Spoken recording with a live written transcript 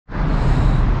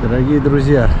Дорогие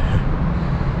друзья,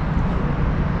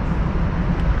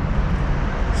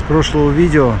 с прошлого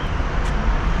видео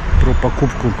про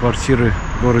покупку квартиры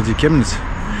в городе Кемниц,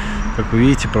 как вы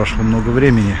видите, прошло много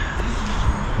времени.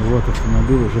 Вот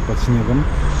автомобиль уже под снегом.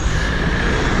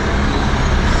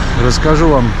 Расскажу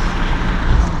вам,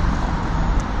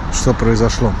 что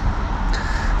произошло.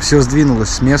 Все сдвинулось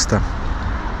с места.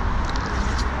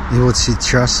 И вот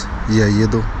сейчас я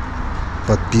еду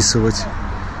подписывать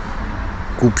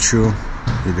купчую,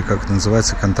 или как это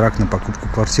называется, контракт на покупку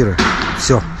квартиры.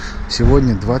 Все,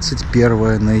 сегодня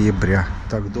 21 ноября.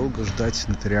 Так долго ждать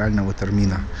нотариального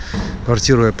термина.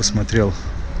 Квартиру я посмотрел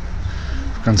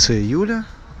в конце июля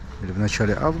или в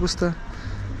начале августа.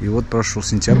 И вот прошел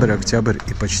сентябрь, октябрь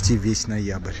и почти весь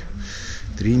ноябрь.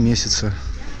 3 месяца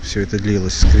все это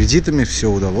длилось. С кредитами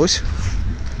все удалось.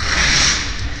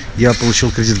 Я получил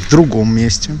кредит в другом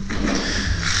месте.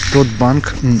 Тот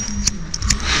банк,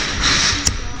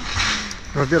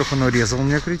 во-первых, он урезал у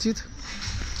меня кредит,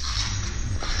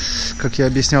 как я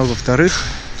объяснял. Во-вторых,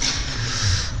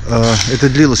 это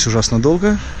длилось ужасно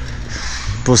долго.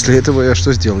 После этого я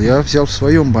что сделал? Я взял в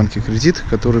своем банке кредит,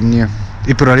 который мне...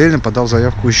 И параллельно подал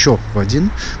заявку еще в один,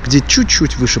 где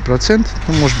чуть-чуть выше процент,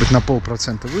 ну, может быть, на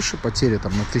 0,5% выше, потеря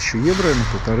там на 1000 евро, на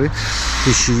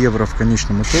 1500 евро в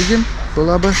конечном итоге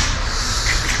была бы.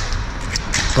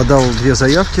 Подал 2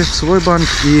 заявки в свой банк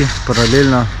и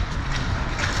параллельно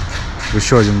в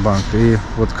еще один банк. И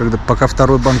вот пока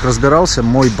второй банк разбирался,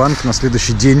 мой банк на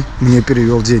следующий день мне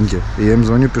перевел деньги. И я им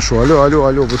звоню, пишу: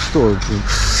 алло, вы что?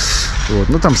 Вот.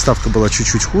 Ну, там ставка была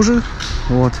чуть-чуть хуже.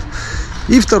 Вот.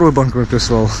 И второй банк мне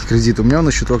прислал кредит. У меня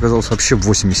на счету оказалось вообще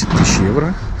 80 000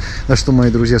 евро. На что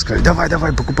мои друзья сказали: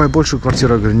 давай, покупай большую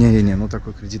квартиру. Я говорю: не, ну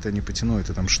такой кредит я не потяну.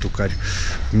 Это там штукарь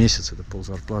в месяц, это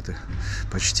ползарплаты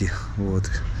почти. Вот.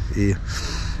 И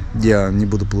я не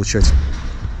буду получать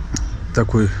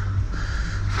такую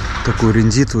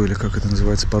рендиту, или как это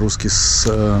называется по-русски, с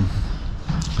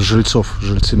жильцов.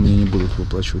 Жильцы мне не будут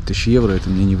выплачивать 1000 евро, это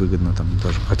мне невыгодно. Там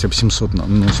даже хотя бы 700,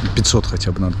 ну 500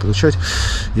 хотя бы надо получать.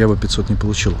 Я бы 500 не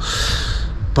получил.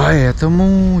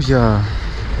 Поэтому я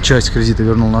часть кредита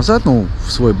вернул назад. Ну,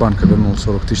 в свой банк я вернул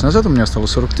 40 000 назад. У меня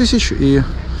осталось 40 000. И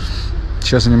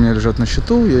сейчас они у меня лежат на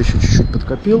счету. Я еще чуть-чуть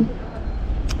подкопил.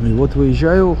 И вот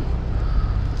выезжаю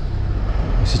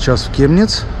сейчас в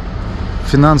Кемниц.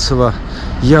 Финансово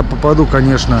я попаду,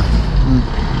 конечно,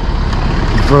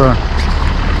 в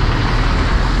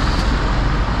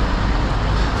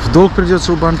долг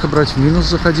придется у банка брать, в минус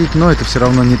заходить, но это все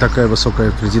равно не такая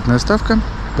высокая кредитная ставка,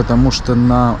 потому что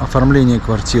на оформление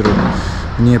квартиры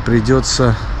мне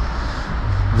придется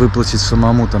выплатить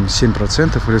самому там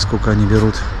 7%, или сколько они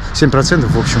берут. 7%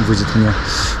 в общем выйдет мне,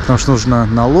 потому что нужно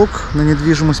налог на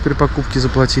недвижимость при покупке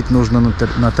заплатить, нужно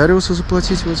нотариусу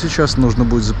заплатить вот сейчас, нужно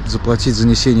будет заплатить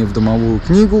занесение в домовую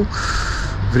книгу,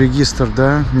 в регистр,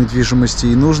 да, недвижимости,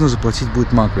 и нужно заплатить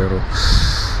будет маклеру.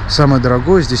 Самое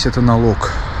дорогое здесь это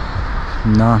налог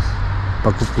на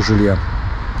покупку жилья.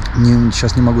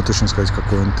 Сейчас не могу точно сказать,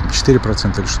 какой он,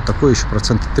 4% или что-то такое, еще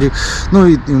 3%. Ну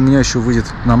и у меня еще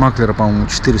выйдет на маклера, по-моему,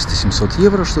 400-700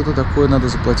 евро, что-то такое надо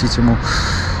заплатить ему.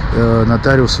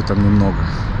 Нотариусу там немного,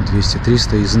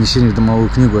 200-300. И занесение в домовую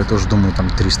книгу, я тоже думаю, там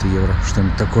 300 евро,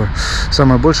 что-нибудь такое.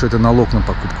 Самое большее это налог на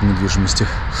покупку недвижимости.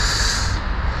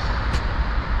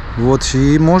 Вот,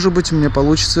 и может быть у меня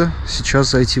получится сейчас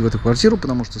зайти в эту квартиру,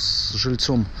 потому что с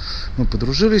жильцом мы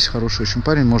подружились, хороший очень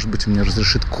парень, может быть, он мне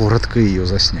разрешит коротко ее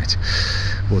заснять.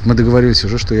 Вот, мы договорились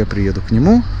уже, что я приеду к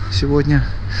нему сегодня.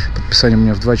 Подписание у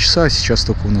меня в 2 часа, а сейчас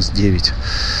только у нас 9.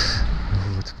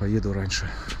 Вот, поеду раньше.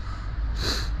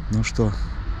 Ну что,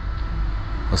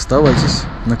 оставайтесь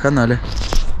на канале.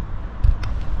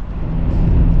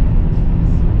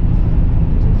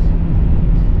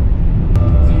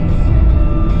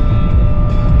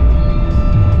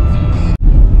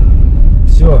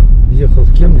 Все, ехал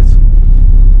в Кемниц.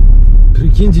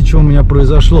 Прикиньте, что у меня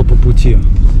произошло по пути.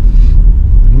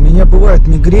 У меня бывают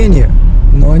мигрени,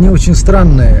 но они очень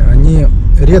странные. Они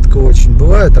редко очень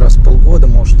бывают, раз в полгода,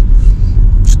 может.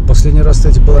 Последний раз,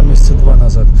 кстати, была месяца 2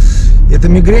 назад. И эта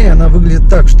мигрень, она выглядит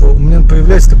так, что у меня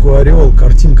появляется такой ореол,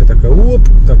 картинка такая, оп,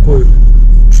 такой,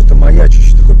 что-то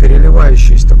маячащее, такое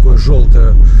переливающееся, такое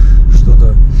желтое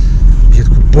что-то. Я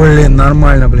такой: блин,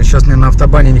 нормально, сейчас мне на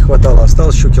автобане не хватало,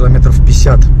 осталось еще километров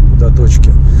 50 до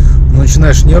точки. Ну,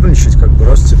 начинаешь нервничать, как бы,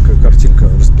 раз такая картинка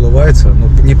расплывается, но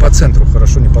не по центру,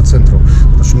 хорошо, не по центру,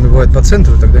 потому что мне бывает по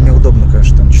центру, и тогда неудобно,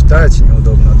 конечно, там читать,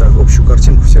 неудобно, да, общую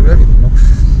картинку всегда видно, но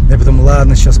я потом,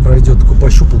 ладно, сейчас пройдет, такой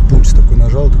пощупал, пульс такой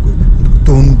нажал, такой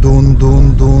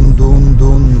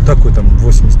дун-дун-дун-дун-дун-дун, такой там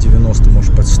 80-90,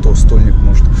 может, под 100 стольник,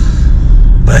 может.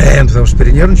 Блин, потому что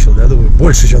перенервничал, да, думаю,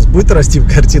 больше сейчас будет расти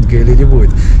картинка или не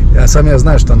будет. А сам я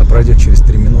знаю, что она пройдет через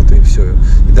 3 минуты и все.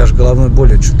 И даже головной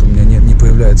боли что-то у меня не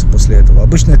появляется после этого.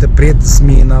 Обычно это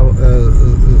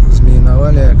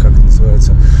предзмеиновалие, как это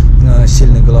называется,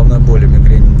 сильной головной боли,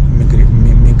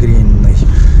 мигренной.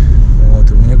 Вот,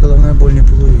 и у меня головная боль не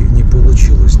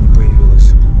получилась, не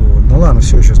появилась. Вот. Ну ладно,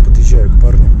 все, сейчас подъезжаю к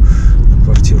парню на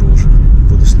квартиру уже,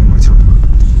 буду снимать.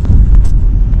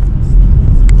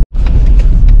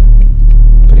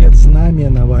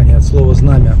 Предзнаменование, от слова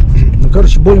знамя. Ну,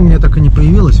 короче, боль у меня так и не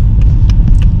появилась,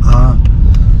 а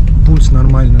пульс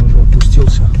нормальный уже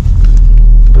опустился.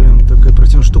 Блин, такая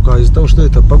противная штука. А из-за того, что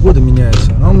это погода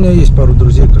меняется. А у меня есть пару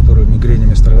друзей, которые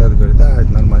мигренями страдают, говорят, да,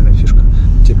 это нормальная фишка.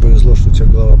 Тебе повезло, что у тебя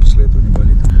голова после этого не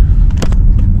болит.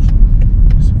 Мне нужно,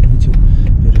 извините,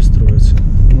 перестроиться.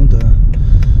 Ну да.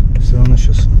 Все равно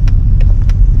сейчас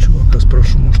чувака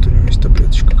спрошу, может у него есть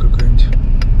таблеточка какая-нибудь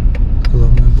от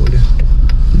головной боли.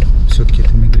 Все-таки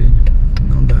это мигрень.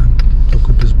 Ну да,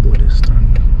 только без боли,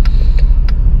 странно.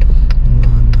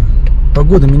 Ладно.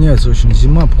 Погода меняется очень,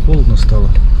 зима, холодно стало.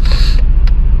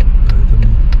 Поэтому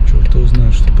черт его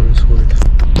знает, что происходит.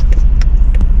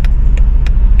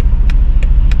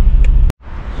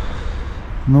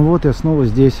 Ну вот я снова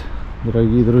здесь,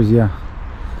 дорогие друзья.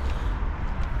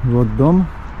 Вот дом.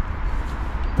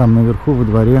 Там наверху во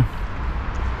дворе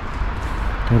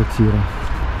квартира.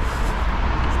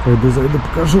 Пойду зайду,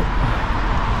 покажу.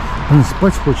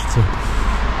 Спать хочется.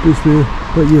 После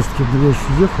поездки, я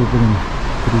еще ехал, блин,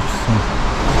 3 часа.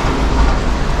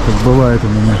 Как бывает у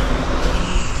меня.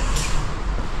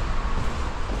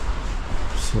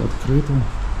 Все открыто.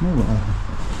 Ну ладно.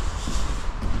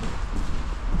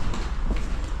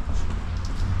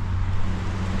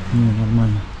 Не,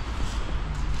 нормально.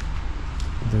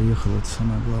 Доехал, это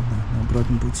самое главное. На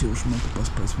обратном пути уж надо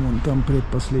поспать. Вон там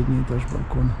предпоследний этаж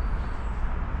балкона.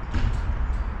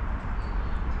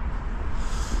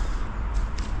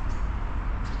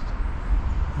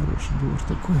 Хороший двор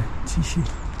такой, тихий.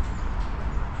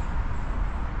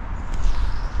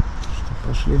 Что,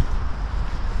 пошли?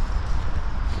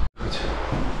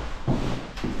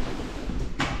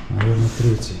 Наверное,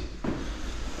 3-й.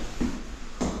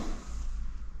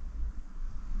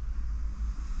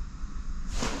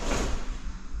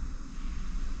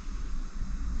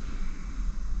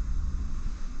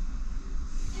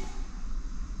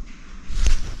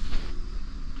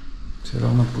 Все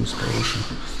равно пульс повышен.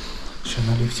 Сейчас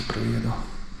на лифте проеду.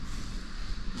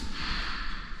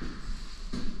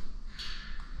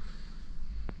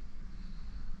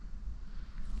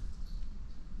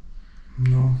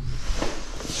 Ну,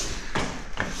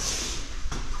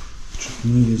 что-то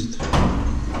не едет.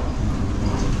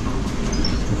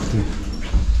 Ух ты.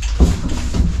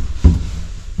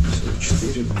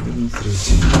 44, наверное,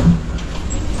 3-й.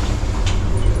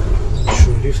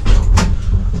 Еще лифт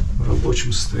в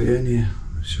рабочем состоянии.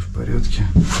 Все в порядке.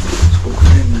 Сколько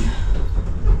времени?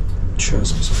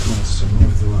 1:15, мне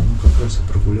в 2. Ну, как раз и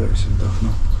прогуляюсь,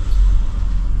 отдохну.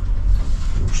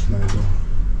 Может, найду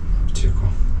аптеку.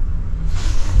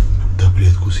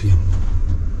 Таблетку съем.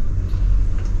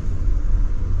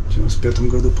 В 95-м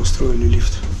году построили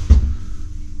лифт.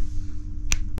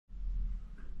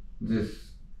 Здесь,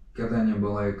 когда не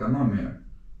была экономия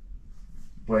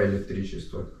по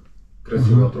электричеству,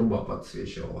 красивая труба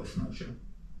подсвечивалась ночью.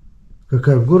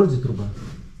 Какая, в городе труба?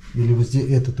 Или вот здесь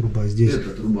эта труба, здесь? Это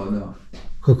труба, да.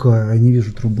 Какая? Я не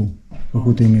вижу трубу.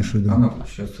 Какую ты имеешь в виду? Она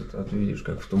сейчас это, ты видишь,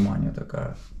 как в тумане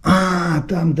такая. А,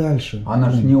 там дальше.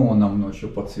 Она ж неоном ночью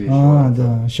подсвечивается. А,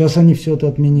 да. Сейчас они все это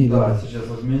отменили. Да, сейчас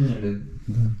отменили.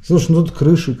 Да. Слушай, ну тут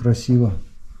крыши красиво.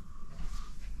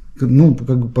 Ну,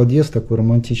 как бы подъезд такой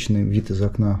романтичный, вид из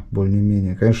окна,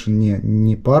 более-менее. Конечно,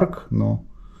 не парк, но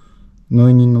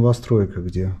и не новостройка,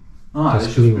 где. А, еще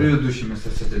с предыдущими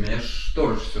соседями. Я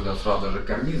тоже сюда сразу же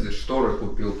карнизы, шторы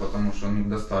купил, потому что ну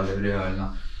достали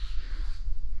реально.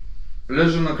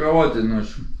 Лежу на кровати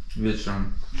ночью,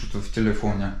 вечером, что-то в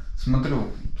телефоне. Смотрю,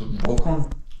 тут балкон.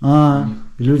 А,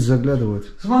 люди заглядывают.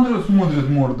 Смотрю, смотрит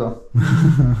морда.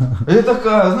 И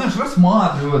такая, знаешь,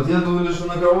 рассматривает. Я тут лежу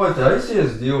на кровати, а если я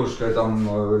с девушкой там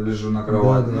лежу на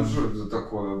кровати? Да, ну да. что это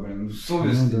такое, блин,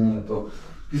 совести Ну, да. нету.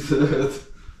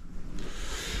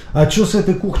 А что с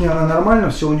этой кухней, она нормально?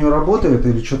 Все у нее работает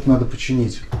или что-то надо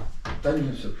починить? Да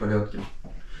нет, все в порядке.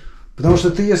 Потому что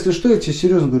ты, если что, я тебе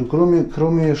серьезно говорю,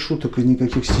 кроме шуток и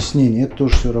никаких стеснений, это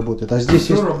тоже все работает. А здесь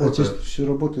Всё есть, работает. здесь все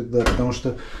работает, да, потому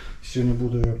что сегодня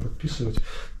буду я подписывать.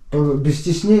 Без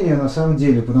стеснения на самом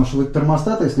деле, потому что вот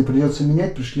термостаты, если придется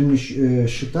менять, пришли мне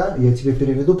счета, я тебе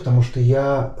переведу, потому что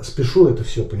я спешу это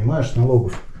все, понимаешь, с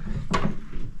налогов.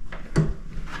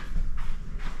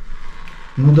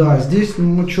 Ну да, здесь,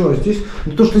 ну что, здесь,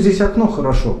 ну то, что здесь окно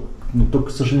хорошо, ну, только,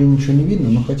 к сожалению, ничего не видно,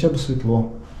 но хотя бы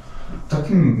светло. Так,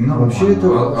 нормально. Вообще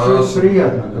это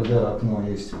приятно, когда окно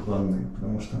есть в ванной,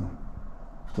 потому что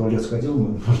в туалет сходил,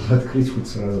 можно открыть хоть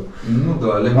сразу. Ну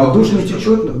да, либо... А душ не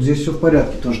течет, здесь все в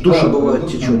порядке, потому что душа бывает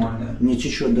течет. Нормально. Не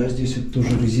течет, да, здесь это тоже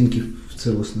резинки в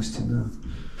целостности, да.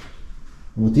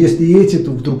 Вот если эти,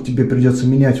 то вдруг тебе придется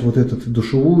менять вот эту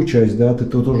душевую часть, да, ты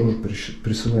то тоже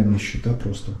присылай мне счета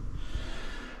просто.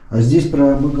 А здесь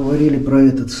мы говорили про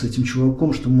с этим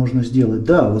чуваком, что можно сделать.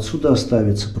 Да, вот сюда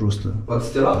ставится просто. Под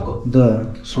стиралку?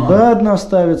 Да, сюда одна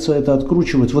ставится, это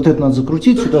откручивать. Вот это надо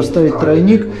закрутить, сюда ставить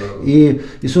тройник. И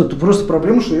просто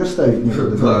проблема, что ее ставить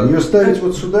некуда. Да. Ее ставить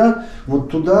вот сюда,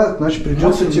 вот туда, значит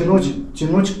придется тянуть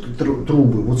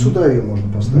трубы. Вот сюда ее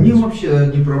можно поставить. Мне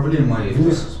вообще не проблема.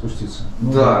 Вниз спуститься.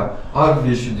 Ну, да, а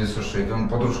вещи где сушить?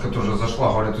 Подружка тоже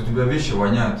зашла, говорит, у тебя вещи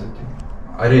воняют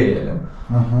этим ареелем.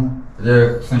 Ага. Я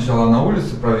их сначала на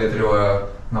улице проветриваю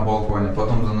на балконе,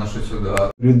 потом заношу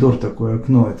сюда. Коридор такое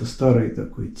окно, это старый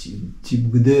такой тип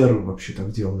ГДР вообще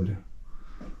так делали.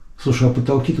 Слушай, а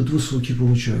потолки тут высокие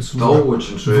получаются. Да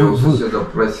очень, что я у соседа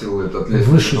просил этот лес.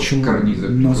 Выше, чем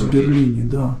у нас в Берлине,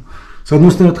 да. С одной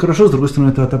стороны это хорошо, с другой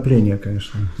стороны это отопление,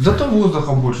 конечно. Зато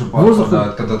воздухом больше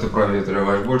попадает, когда ты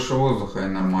проветриваешь. Больше воздуха и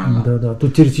нормально. Да.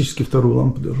 Тут теоретически вторую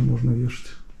лампу даже можно вешать.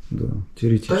 Да,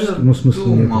 теоретически. Да, ну, в смысле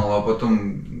нет. Мало, а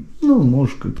потом... Ну,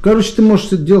 можешь. Короче, ты можешь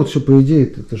делать все по идее,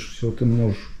 это же все ты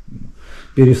можешь.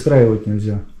 Перестраивать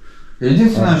нельзя.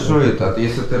 Единственное, что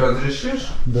если ты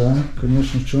разрешишь... Да,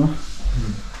 конечно, что?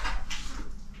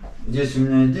 Здесь у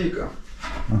меня идейка.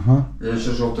 Ага. Я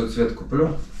еще желтый цвет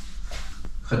куплю.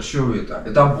 Хочу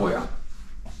это обои.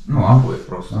 Ну, обои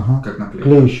просто, как наклеить.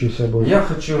 Клеющиеся обои. Я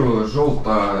хочу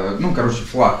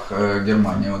флаг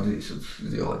Германии вот здесь вот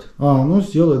сделать. Ну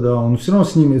сделай, да, он все равно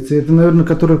снимется. Это, наверное,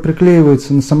 который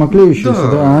приклеивается на самоклеющиеся,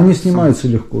 да, они снимаются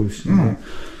легко и все.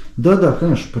 Да,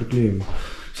 конечно, приклеивай.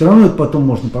 Все равно это потом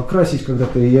можно покрасить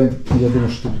когда-то. Я думаю,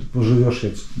 что ты поживешь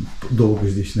долго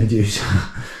здесь, надеюсь.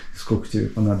 Сколько тебе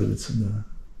понадобится, да.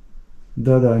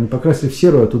 Да, они покрасили в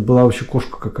серую, а тут была вообще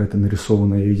кошка какая-то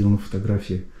нарисованная, я видел на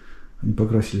фотографии. Они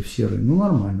покрасили в серый. Ну,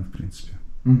 нормально, в принципе.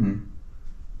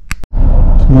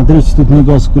 Смотрите, тут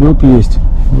мегаскреп есть.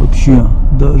 Вообще,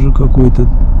 даже какой-то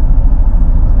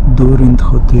Доринт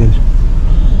Хотель.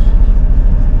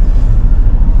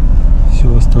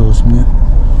 Все, осталось мне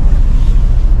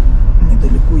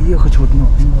недалеко ехать. Вот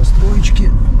новостроечки.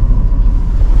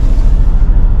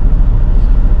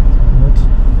 Вот.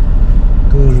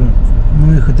 Тоже,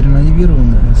 их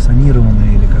отреновированные,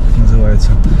 санированные, или как это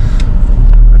называется,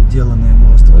 отделанные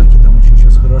новостройки. Там очень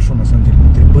сейчас хорошо, на самом деле,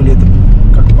 внутри. Были это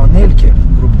как панельки,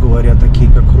 грубо говоря, такие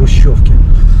как хрущевки.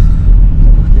 Но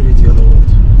их переделывают.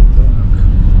 Так.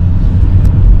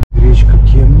 Речка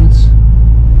Кемниц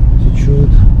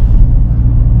течет.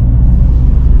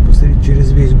 Посмотрите,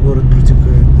 через весь город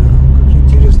протекает. Да. Какие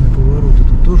интересные повороты.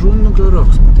 Тут тоже он на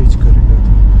горах, смотрите-ка, ребята.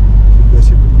 Фига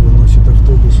себе, как выносит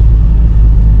автобус.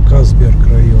 Казберг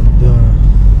район, да.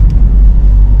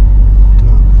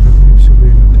 Так, все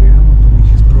время прямо,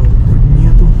 помехи справа вроде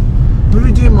нету. Ну,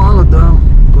 людей мало, да,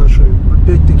 большой.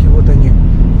 Опять-таки, вот они,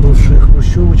 бывшие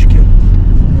хрущевочки.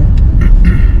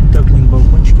 Так, к ним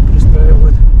балкончики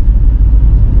пристраивают.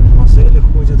 Модели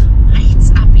ходят.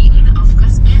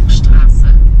 Касбергштрассе.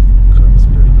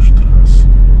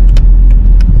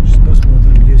 Сейчас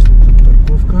посмотрим, есть ли тут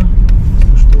парковка.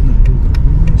 Если что, на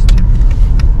другом месте.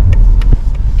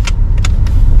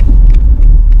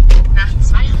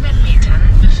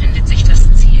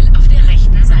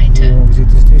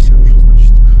 Где-то здесь я уже,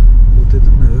 значит, вот это,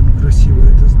 наверное, красивое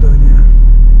это здание.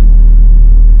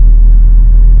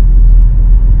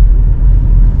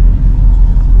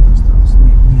 Осталось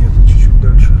нет, чуть-чуть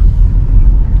дальше.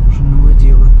 Уже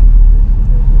наводило.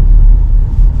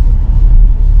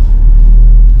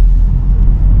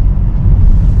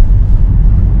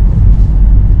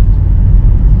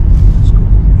 Сколько у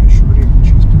меня еще времени?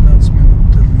 Через 15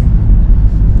 минут термин.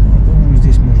 По-моему,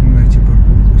 здесь можно найти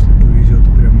парковку, если повезет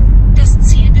прямо.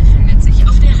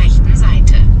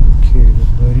 Окей, во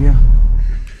дворе.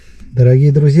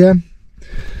 Дорогие друзья,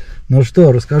 ну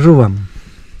что, расскажу вам.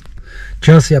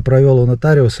 Час я провел у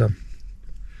нотариуса.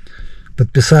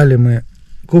 Подписали мы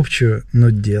купчую, но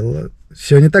дело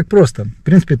все не так просто. В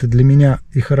принципе, это для меня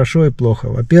и хорошо, и плохо.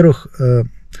 Во-первых,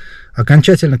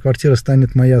 окончательно квартира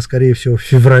станет моя, скорее всего, в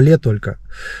феврале только,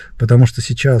 потому что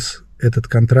сейчас этот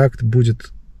контракт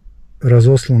будет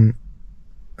разослан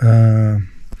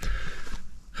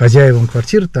хозяевам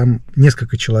квартир. Там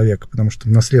несколько человек, потому что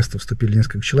в наследство вступили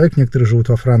несколько человек, некоторые живут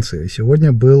во Франции. И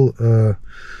сегодня был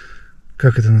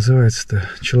как это называется-то,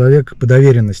 человек по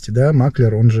доверенности, да,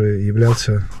 маклер, он же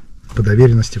являлся по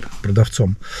доверенности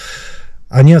продавцом.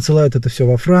 Они отсылают это все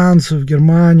во Францию, в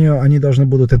Германию, они должны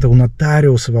будут это у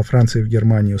нотариуса во Франции и в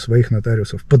Германии, у своих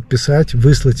нотариусов подписать,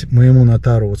 выслать моему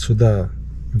нотару вот сюда,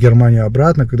 в Германию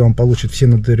обратно, когда он получит все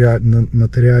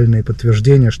нотариальные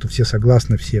подтверждения, что все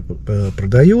согласны, все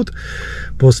продают.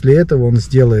 После этого он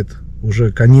сделает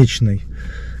уже конечный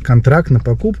контракт на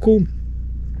покупку.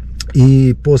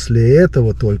 И после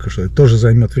этого только что, это тоже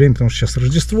займет время, потому что сейчас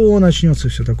Рождество начнется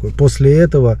и все такое. После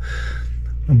этого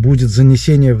будет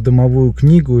занесение в домовую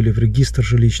книгу или в регистр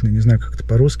жилищный, не знаю, как это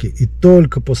по-русски. И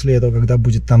только после этого, когда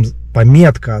будет там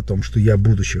пометка о том, что я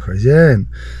будущий хозяин,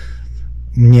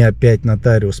 мне опять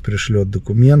нотариус пришлет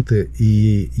документы,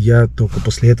 и я только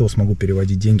после этого смогу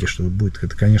переводить деньги, что будет,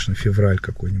 это, конечно, февраль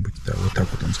какой-нибудь, да, вот так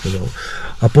вот он сказал.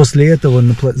 А после этого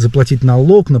заплатить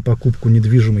налог на покупку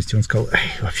недвижимости, он сказал,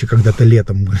 вообще когда-то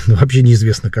летом, вообще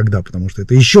неизвестно когда, потому что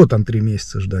это еще там 3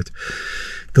 месяца ждать.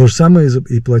 То же самое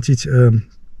и платить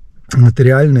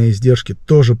нотариальные издержки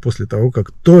тоже после того,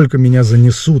 как только меня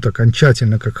занесут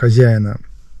окончательно как хозяина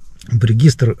в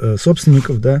регистр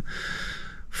собственников, да,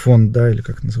 фонд, да, или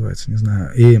как это называется, не знаю.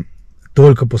 И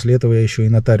только после этого я еще и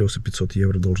нотариусу 500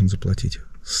 евро должен заплатить.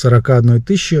 С 41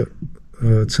 тысячи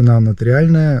цена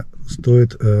нотариальная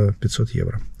стоит 500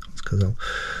 евро, он сказал.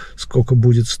 Сколько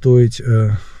будет стоить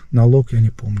налог, я не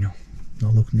помню.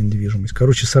 Налог на недвижимость.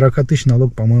 Короче, 40 тысяч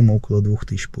налог, по-моему, около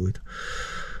 2000 будет.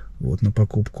 Вот, на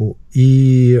покупку.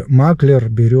 И маклер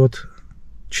берет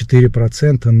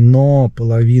 4%, но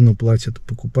половину платит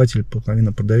покупатель,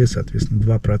 половину продавец, соответственно,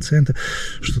 2%.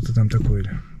 Что-то там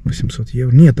такое, 800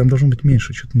 евро. Нет, там должно быть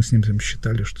меньше. Что-то мы с ним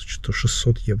считали, что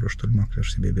 600 евро, что ли, маклер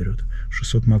себе берет.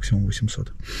 600, максимум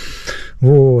 800.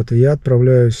 Вот, и я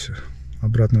отправляюсь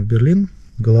обратно в Берлин.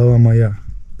 Голова моя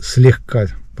слегка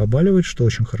побаливает, что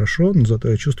очень хорошо, но зато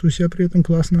я чувствую себя при этом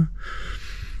классно.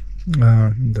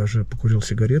 Даже покурил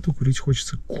сигарету, курить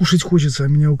хочется, кушать хочется, а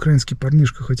меня украинский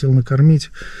парнишка хотел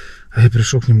накормить, а я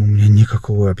пришел к нему, у меня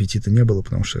никакого аппетита не было,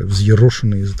 потому что я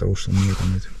взъерошенный из-за того, что у меня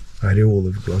там эти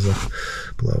ореолы в глазах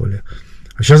плавали.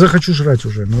 А сейчас захочу жрать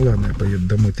уже, ну ладно, я поеду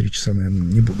домой 3 часа, наверное,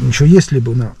 не буду. Ничего, есть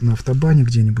либо на автобане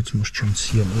где-нибудь, может, что-нибудь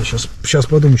съем. Я сейчас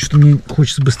подумаю, что мне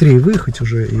хочется быстрее выехать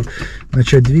уже и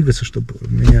начать двигаться, чтобы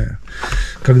меня,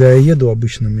 когда я еду,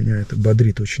 обычно меня это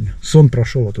бодрит очень. Сон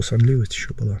прошел, а то сонливость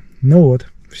еще была. Ну вот,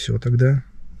 все, тогда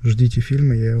ждите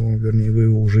фильма, вернее, вы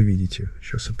его уже видите.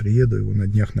 Сейчас я приеду, его на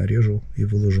днях нарежу и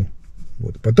выложу.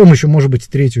 Вот. Потом еще, может быть,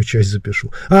 3-ю часть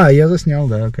запишу. Я заснял,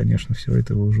 да, конечно, все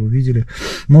это вы уже увидели.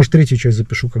 Может, 3-ю часть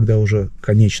запишу, когда уже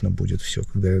конечно будет все,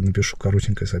 когда я напишу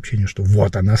коротенькое сообщение, что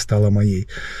вот она стала моей.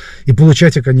 И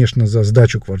получать я, конечно, за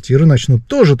сдачу квартиры начну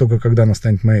тоже только когда она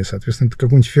станет моей. Соответственно, это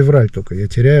какой-нибудь февраль только я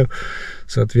теряю.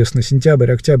 Соответственно,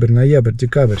 сентябрь, октябрь, ноябрь,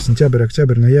 декабрь, сентябрь,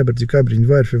 октябрь, ноябрь, декабрь,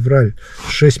 январь, февраль.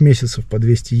 6 месяцев по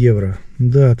 200 евро.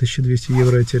 Да, 1200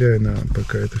 евро я теряю,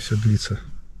 пока это все длится.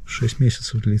 6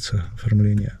 месяцев длится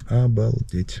оформление.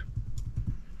 Обалдеть.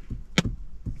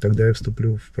 Тогда я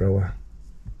вступлю в права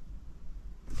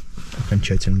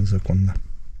окончательно, законно.